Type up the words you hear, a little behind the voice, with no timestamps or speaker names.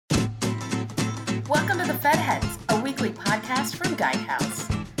Welcome to the Fed Heads, a weekly podcast from Guidehouse.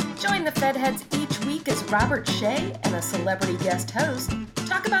 Join the Fed Heads each week as Robert Shea and a celebrity guest host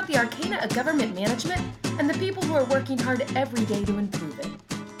talk about the arcana of government management and the people who are working hard every day to improve it.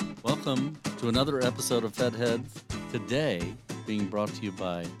 Welcome to another episode of Fed Heads, today being brought to you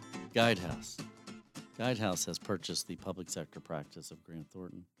by Guidehouse. Guidehouse has purchased the public sector practice of Grant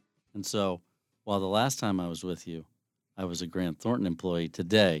Thornton. And so, while the last time I was with you, I was a Grant Thornton employee,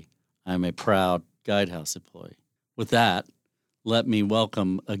 today I'm a proud Guidehouse employee. With that, let me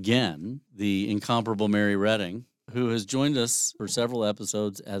welcome again the incomparable Mary Redding, who has joined us for several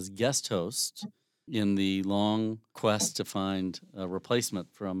episodes as guest host in the long quest to find a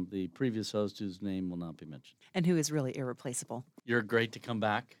replacement from the previous host whose name will not be mentioned. And who is really irreplaceable. You're great to come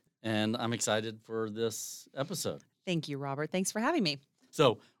back, and I'm excited for this episode. Thank you, Robert. Thanks for having me.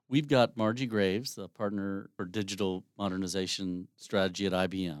 So we've got Margie Graves, the partner for digital modernization strategy at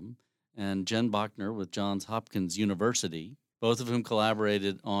IBM, and Jen Bachner with Johns Hopkins University, both of whom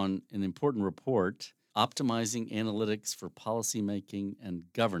collaborated on an important report, Optimizing Analytics for Policymaking and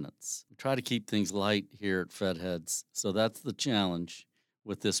Governance. We try to keep things light here at Fed Heads, so that's the challenge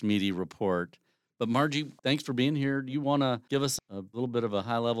with this meaty report. But Margie, thanks for being here. Do you want to give us a little bit of a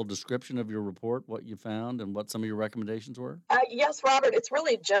high-level description of your report, what you found, and what some of your recommendations were? Yes, Robert. It's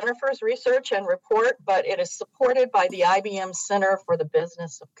really Jennifer's research and report, but it is supported by the IBM Center for the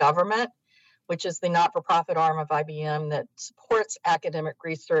Business of Government, which is the not-for-profit arm of IBM that supports academic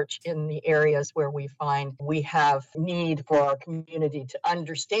research in the areas where we find we have need for our community to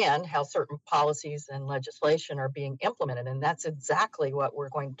understand how certain policies and legislation are being implemented. And that's exactly what we're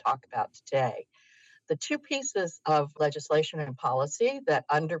going to talk about today. The two pieces of legislation and policy that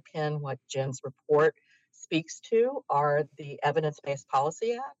underpin what Jen's report speaks to are the Evidence-Based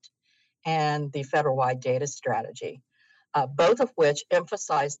Policy Act and the Federal-Wide Data Strategy, both of which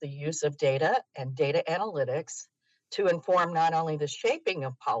emphasize the use of data and data analytics to inform not only the shaping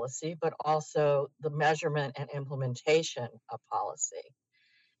of policy, but also the measurement and implementation of policy.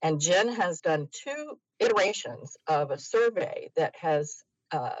 And Jen has done two iterations of a survey that has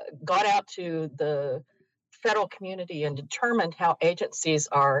got out to the federal community and determined how agencies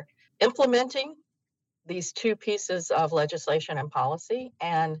are implementing these two pieces of legislation and policy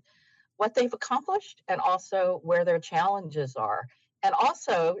and what they've accomplished and also where their challenges are. And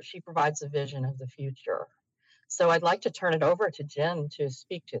also she provides a vision of the future. So I'd like to turn it over to Jen to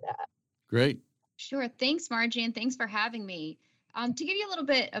speak to that. Great. Sure. Thanks, Margie, and thanks for having me. To give you a little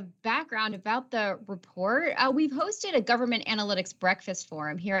bit of background about the report, we've hosted a government analytics breakfast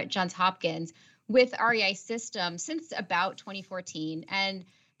forum here at Johns Hopkins with REI Systems since about 2014. And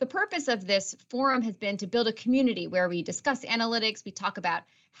the purpose of this forum has been to build a community where we discuss analytics, we talk about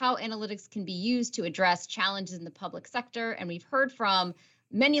how analytics can be used to address challenges in the public sector, and we've heard from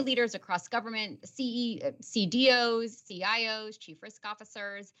many leaders across government, CDOs, CIOs, chief risk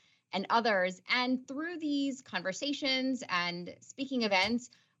officers, and others. And through these conversations and speaking events,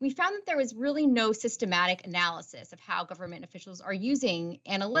 we found that there was really no systematic analysis of how government officials are using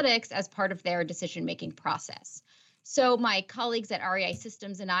analytics as part of their decision-making process. So my colleagues at REI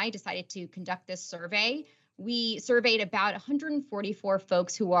Systems and I decided to conduct this survey. We surveyed about 144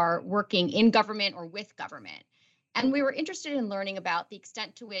 folks who are working in government or with government. And we were interested in learning about the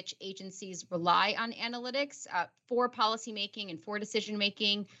extent to which agencies rely on analytics for policymaking and for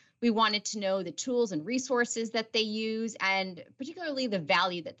decision-making. We wanted to know the tools and resources that they use, and particularly the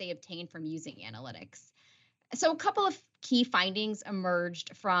value that they obtain from using analytics. So a couple of key findings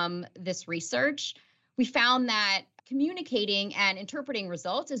emerged from this research. We found that communicating and interpreting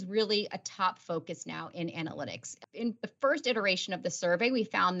results is really a top focus now in analytics. In the first iteration of the survey, we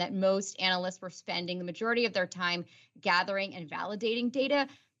found that most analysts were spending the majority of their time gathering and validating data,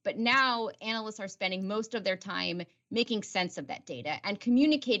 but now analysts are spending most of their time making sense of that data and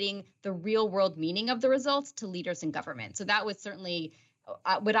communicating the real world meaning of the results to leaders in government. So that was certainly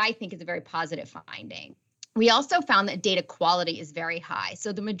what I think is a very positive finding. We also found that data quality is very high.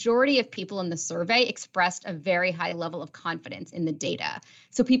 So the majority of people in the survey expressed a very high level of confidence in the data.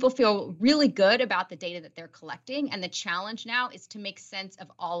 So people feel really good about the data that they're collecting. And the challenge now is to make sense of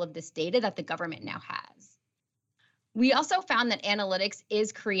all of this data that the government now has. We also found that analytics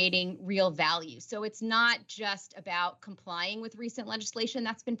is creating real value. So it's not just about complying with recent legislation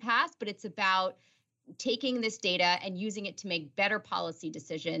that's been passed, but it's about taking this data and using it to make better policy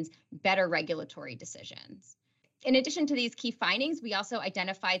decisions, better regulatory decisions. In addition to these key findings, we also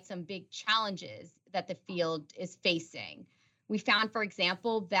identified some big challenges that the field is facing. We found, for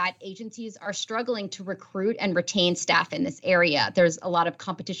example, that agencies are struggling to recruit and retain staff in this area. There's a lot of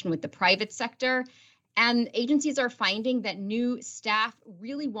competition with the private sector, And agencies are finding that new staff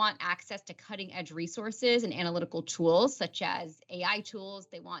really want access to cutting edge resources and analytical tools, such as AI tools.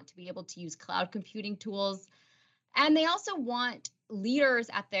 They want to be able to use cloud computing tools. And they also want leaders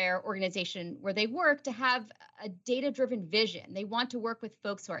at their organization where they work to have a data-driven vision. They want to work with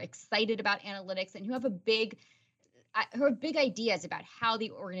folks who are excited about analytics and who have big ideas about how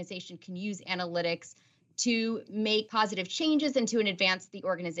the organization can use analytics to make positive changes and to advance the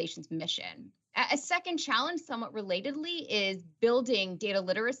organization's mission. A second challenge, somewhat relatedly, is building data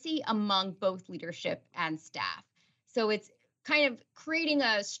literacy among both leadership and staff. So it's kind of creating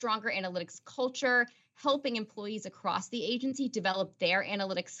a stronger analytics culture, helping employees across the agency develop their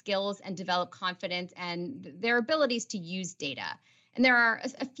analytics skills and develop confidence and their abilities to use data. And there are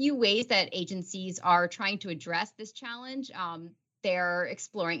a few ways that agencies are trying to address this challenge. They're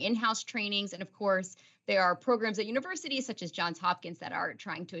exploring in-house trainings, and of course, there are programs at universities such as Johns Hopkins that are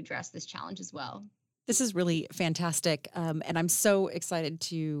trying to address this challenge as well. This is really fantastic, and I was so excited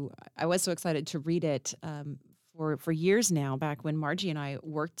to read it for years now. Back when Margie and I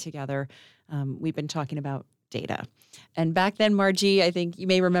worked together, we've been talking about data. And back then, Margie, I think you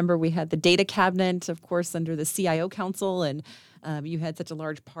may remember we had the data cabinet, of course, under the CIO Council, and you had such a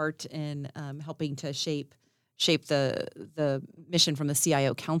large part in helping to shape the mission from the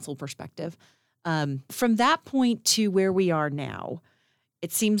CIO Council perspective. From that point to where we are now,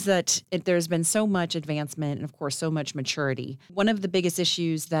 it seems that there's been so much advancement and, of course, so much maturity. One of the biggest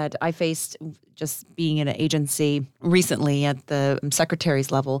issues that I faced just being in an agency recently at the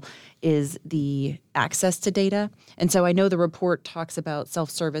secretary's level is the access to data. And so I know the report talks about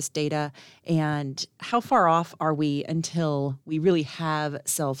self-service data, and how far off are we until we really have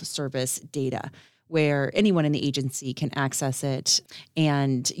self-service data where anyone in the agency can access it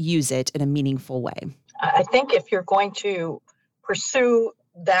and use it in a meaningful way? I think if you're going to pursue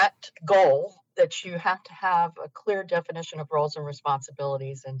that goal, that you have to have a clear definition of roles and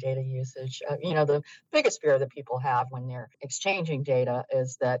responsibilities and data usage. The biggest fear that people have when they're exchanging data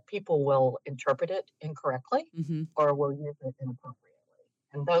is that people will interpret it incorrectly or will use it inappropriately.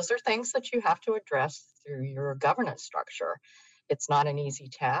 And those are things that you have to address through your governance structure. It's not an easy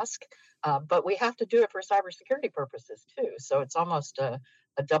task, but we have to do it for cybersecurity purposes too. So it's almost a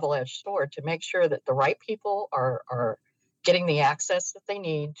double-edged sword to make sure that the right people are getting the access that they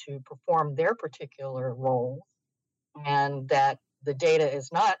need to perform their particular role, and that the data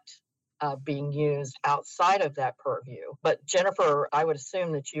is not being used outside of that purview. But Jennifer, I would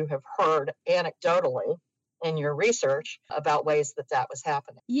assume that you have heard anecdotally in your research about ways that was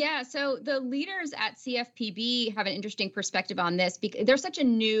happening. Yeah, so the leaders at CFPB have an interesting perspective on this because they're such a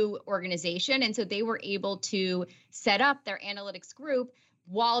new organization. And so they were able to set up their analytics group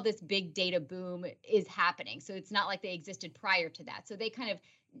while this big data boom is happening. So it's not like they existed prior to that. So they kind of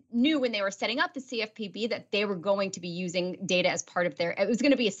knew when they were setting up the CFPB that they were going to be using data as part of it was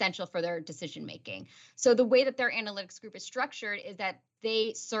going to be essential for their decision making. So the way that their analytics group is structured is that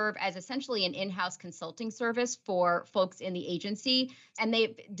they serve as essentially an in-house consulting service for folks in the agency. And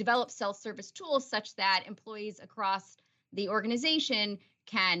they've developed self-service tools such that employees across the organization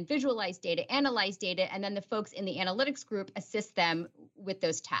can visualize data, analyze data, and then the folks in the analytics group assist them with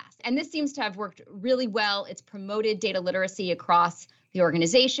those tasks. And this seems to have worked really well. It's promoted data literacy across the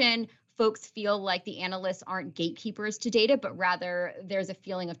organization. Folks feel like the analysts aren't gatekeepers to data, but rather there's a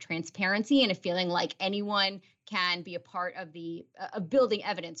feeling of transparency and a feeling like anyone can be a part of of building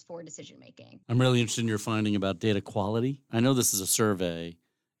evidence for decision making. I'm really interested in your finding about data quality. I know this is a survey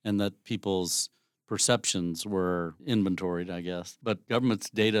and that people's perceptions were inventoried, I guess, but government's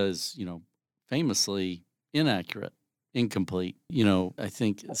data is, famously inaccurate, incomplete. I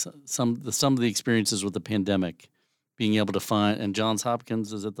think some of the experiences with the pandemic, being able to find, and Johns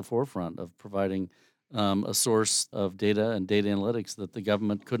Hopkins is at the forefront of providing a source of data and data analytics that the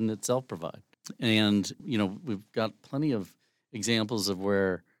government couldn't itself provide. And, we've got plenty of examples of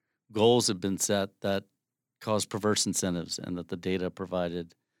where goals have been set that cause perverse incentives and that the data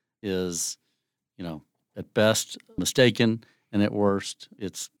provided is, at best mistaken and at worst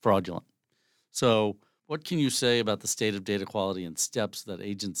it's fraudulent. So what can you say about the state of data quality and steps that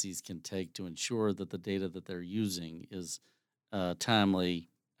agencies can take to ensure that the data that they're using is timely,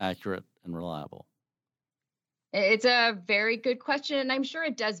 accurate, and reliable? It's a very good question, and I'm sure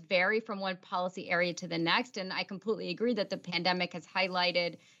it does vary from one policy area to the next. And I completely agree that the pandemic has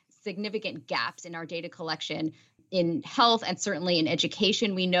highlighted significant gaps in our data collection in health and certainly in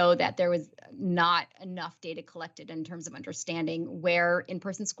education. We know that there was not enough data collected in terms of understanding where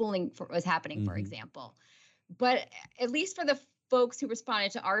in-person schooling was happening, for example. But at least for the folks who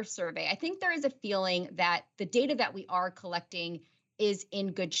responded to our survey, I think there is a feeling that the data that we are collecting is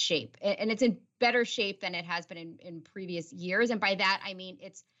in good shape, and it's in better shape than it has been in previous years. And by that, I mean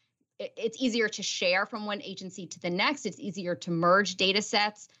it's easier to share from one agency to the next. It's easier to merge data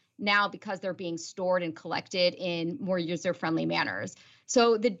sets now because they're being stored and collected in more user-friendly manners.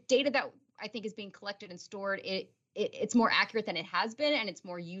 So the data that I think is being collected and stored, it's more accurate than it has been, and it's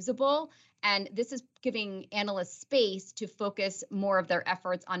more usable. And this is giving analysts space to focus more of their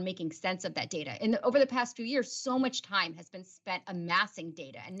efforts on making sense of that data. And over the past few years, so much time has been spent amassing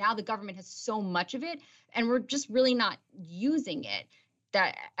data, and now the government has so much of it, and we're just really not using it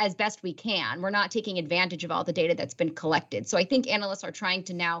that as best we can. We're not taking advantage of all the data that's been collected. So I think analysts are trying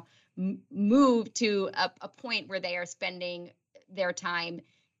to now move to a point where they are spending their time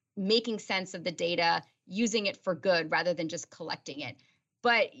making sense of the data, using it for good rather than just collecting it.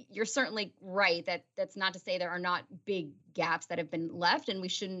 But you're certainly right that that's not to say there are not big gaps that have been left, and we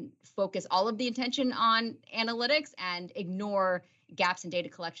shouldn't focus all of the attention on analytics and ignore gaps in data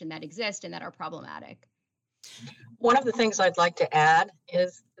collection that exist and that are problematic. One of the things I'd like to add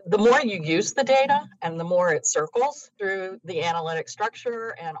is the more you use the data and the more it circles through the analytic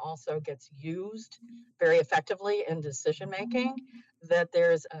structure and also gets used very effectively in decision making, that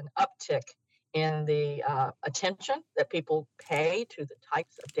there's an uptick in the attention that people pay to the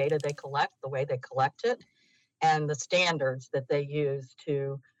types of data they collect, the way they collect it, and the standards that they use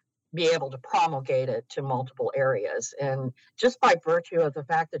to be able to promulgate it to multiple areas. And just by virtue of the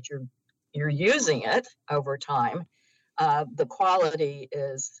fact that you're using it over time, the quality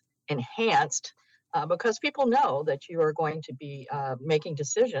is enhanced because people know that you are going to be making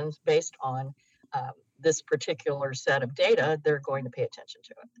decisions based on this particular set of data. They're going to pay attention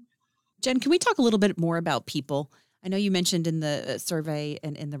to it. Jen, can we talk a little bit more about people? I know you mentioned in the survey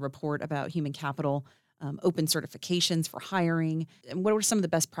and in the report about human capital, open certifications for hiring. And what are some of the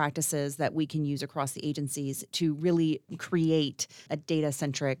best practices that we can use across the agencies to really create a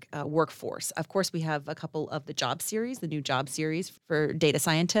data-centric workforce? Of course, we have a couple of the job series, the new job series for data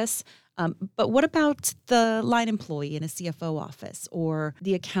scientists. But what about the line employee in a CFO office or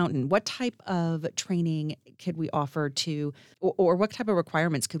the accountant? What type of training could we offer to, or what type of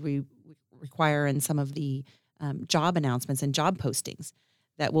requirements could we require in some of the job announcements and job postings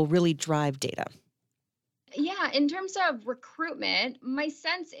that will really drive data? Yeah, in terms of recruitment, my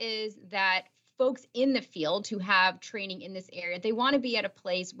sense is that folks in the field who have training in this area, they want to be at a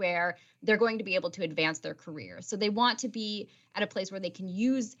place where they're going to be able to advance their career. So they want to be at a place where they can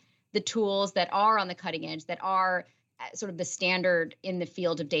use the tools that are on the cutting edge, that are sort of the standard in the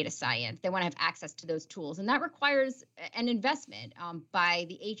field of data science. They want to have access to those tools. And that requires an investment by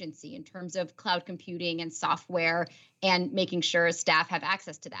the agency in terms of cloud computing and software and making sure staff have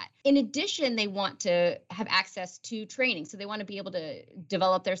access to that. In addition, they want to have access to training. So they want to be able to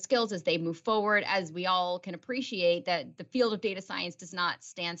develop their skills as they move forward. As we all can appreciate that the field of data science does not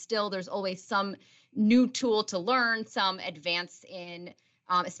stand still. There's always some new tool to learn, some advance in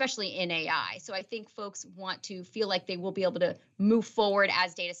especially in AI. So I think folks want to feel like they will be able to move forward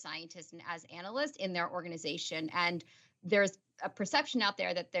as data scientists and as analysts in their organization. And there's a perception out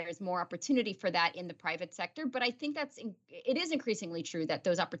there that there's more opportunity for that in the private sector. But I think it is increasingly true that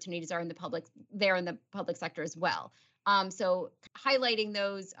those opportunities are in the public sector as well. So highlighting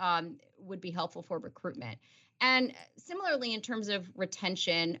those would be helpful for recruitment. And similarly, in terms of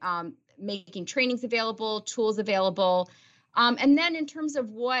retention, making trainings available, tools available. And then in terms of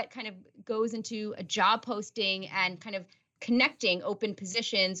what kind of goes into a job posting and kind of connecting open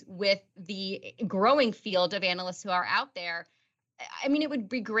positions with the growing field of analysts who are out there, I mean, it would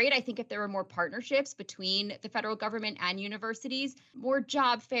be great, I think, if there were more partnerships between the federal government and universities, more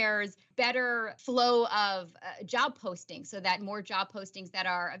job fairs, better flow of job postings so that more job postings that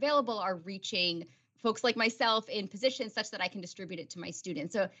are available are reaching folks like myself in positions such that I can distribute it to my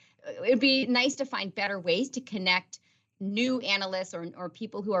students. So it would be nice to find better ways to connect new analysts or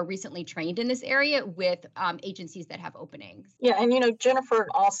people who are recently trained in this area with agencies that have openings. Yeah, and Jennifer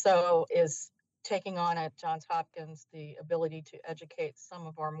also is taking on at Johns Hopkins the ability to educate some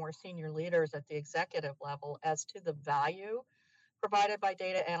of our more senior leaders at the executive level as to the value provided by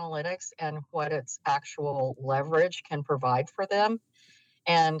data analytics and what its actual leverage can provide for them.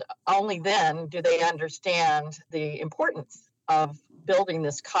 And only then do they understand the importance of building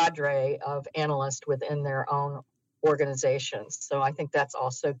this cadre of analysts within their own organizations. So I think that's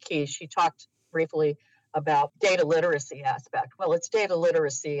also key. She talked briefly about data literacy aspect. Well, it's data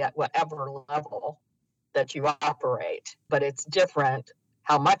literacy at whatever level that you operate, but it's different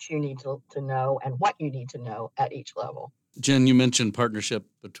how much you need to know and what you need to know at each level. Jen, you mentioned partnership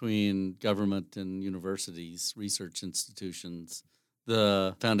between government and universities, research institutions.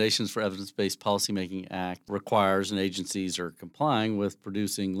 The Foundations for Evidence-Based Policymaking Act requires, and agencies are complying with,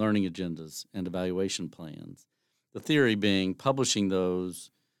 producing learning agendas and evaluation plans. The theory being publishing those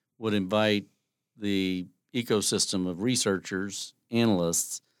would invite the ecosystem of researchers,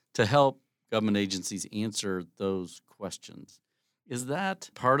 analysts, to help government agencies answer those questions. Is that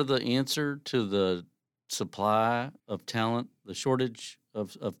part of the answer to the supply of talent, the shortage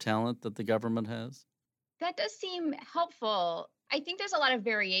of talent that the government has? That does seem helpful. I think there's a lot of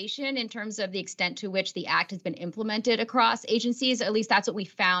variation in terms of the extent to which the act has been implemented across agencies. At least that's what we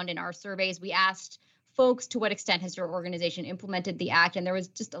found in our surveys. We asked folks, to what extent has your organization implemented the act? And there was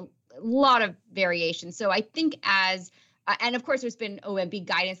just a lot of variation. So I think and of course, there's been OMB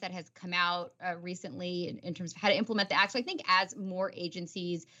guidance that has come out recently in terms of how to implement the act. So I think as more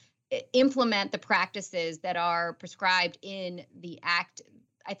agencies implement the practices that are prescribed in the act,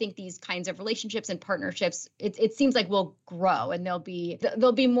 I think these kinds of relationships and partnerships, it seems like will grow, and there'll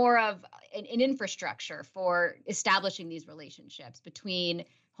be more of an infrastructure for establishing these relationships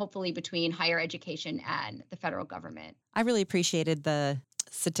hopefully between higher education and the federal government. I really appreciated the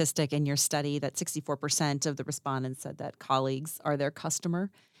statistic in your study that 64% of the respondents said that colleagues are their customer.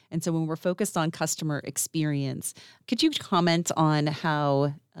 And so when we're focused on customer experience, could you comment on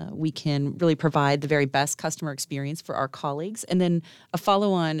how we can really provide the very best customer experience for our colleagues? And then a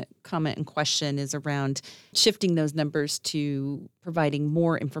follow-on comment and question is around shifting those numbers to providing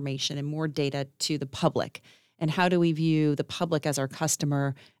more information and more data to the public. And how do we view the public as our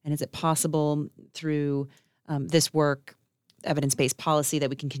customer? And is it possible through this work, evidence-based policy, that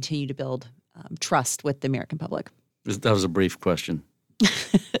we can continue to build trust with the American public? That was a brief question.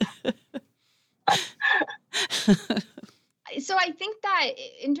 So I think that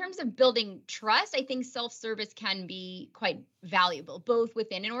in terms of building trust, I think self-service can be quite valuable, both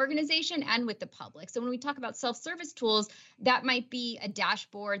within an organization and with the public. So when we talk about self-service tools, that might be a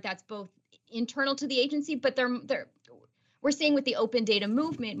dashboard that's both internal to the agency, but we're seeing with the open data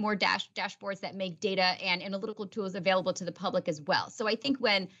movement, more dashboards that make data and analytical tools available to the public as well. So I think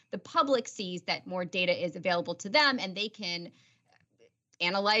when the public sees that more data is available to them and they can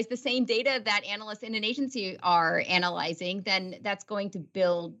analyze the same data that analysts in an agency are analyzing, then that's going to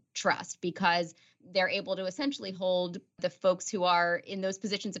build trust, because they're able to essentially hold the folks who are in those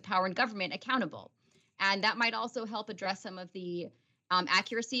positions of power in government accountable. And that might also help address some of the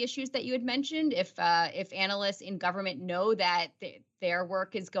accuracy issues that you had mentioned. If analysts in government know that their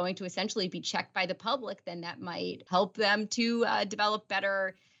work is going to essentially be checked by the public, then that might help them to develop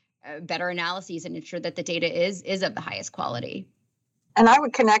better analyses and ensure that the data is of the highest quality. And I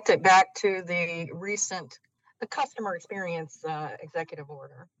would connect it back to the customer experience executive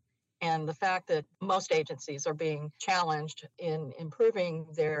order, and the fact that most agencies are being challenged in improving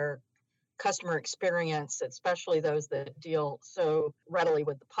their customer experience, especially those that deal so readily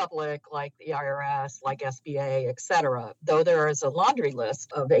with the public, like the IRS, like SBA, et cetera. Though there is a laundry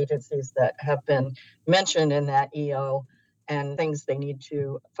list of agencies that have been mentioned in that EO and things they need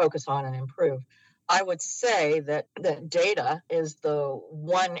to focus on and improve. I would say that data is the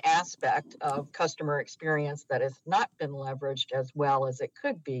one aspect of customer experience that has not been leveraged as well as it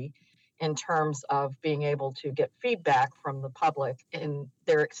could be, in terms of being able to get feedback from the public in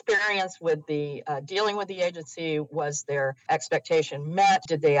their experience with the dealing with the agency. Was their expectation met?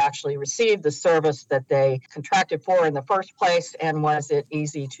 Did they actually receive the service that they contracted for in the first place? And was it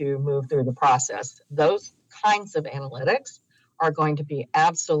easy to move through the process? Those kinds of analytics are going to be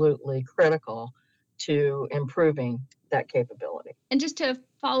absolutely critical to improving that capability. And just to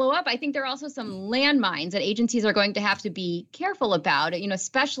follow up, I think there are also some landmines that agencies are going to have to be careful about,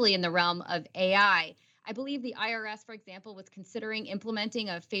 especially in the realm of AI. I believe the IRS, for example, was considering implementing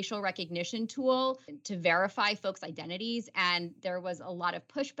a facial recognition tool to verify folks' identities, and there was a lot of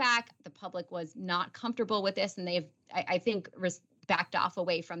pushback. The public was not comfortable with this, and they've, I think, backed off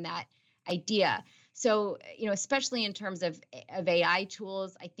away from that idea. So, especially in terms of AI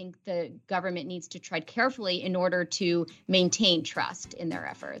tools, I think the government needs to tread carefully in order to maintain trust in their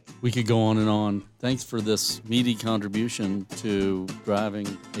efforts. We could go on and on. Thanks for this meaty contribution to driving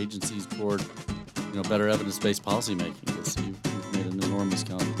agencies toward, better evidence-based policymaking. You've made an enormous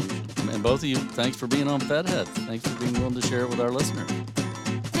contribution. And both of you, thanks for being on FedHeads. Thanks for being willing to share it with our listeners.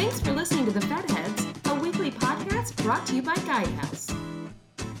 Thanks for listening to the FedHeads, a weekly podcast brought to you by Guidehouse.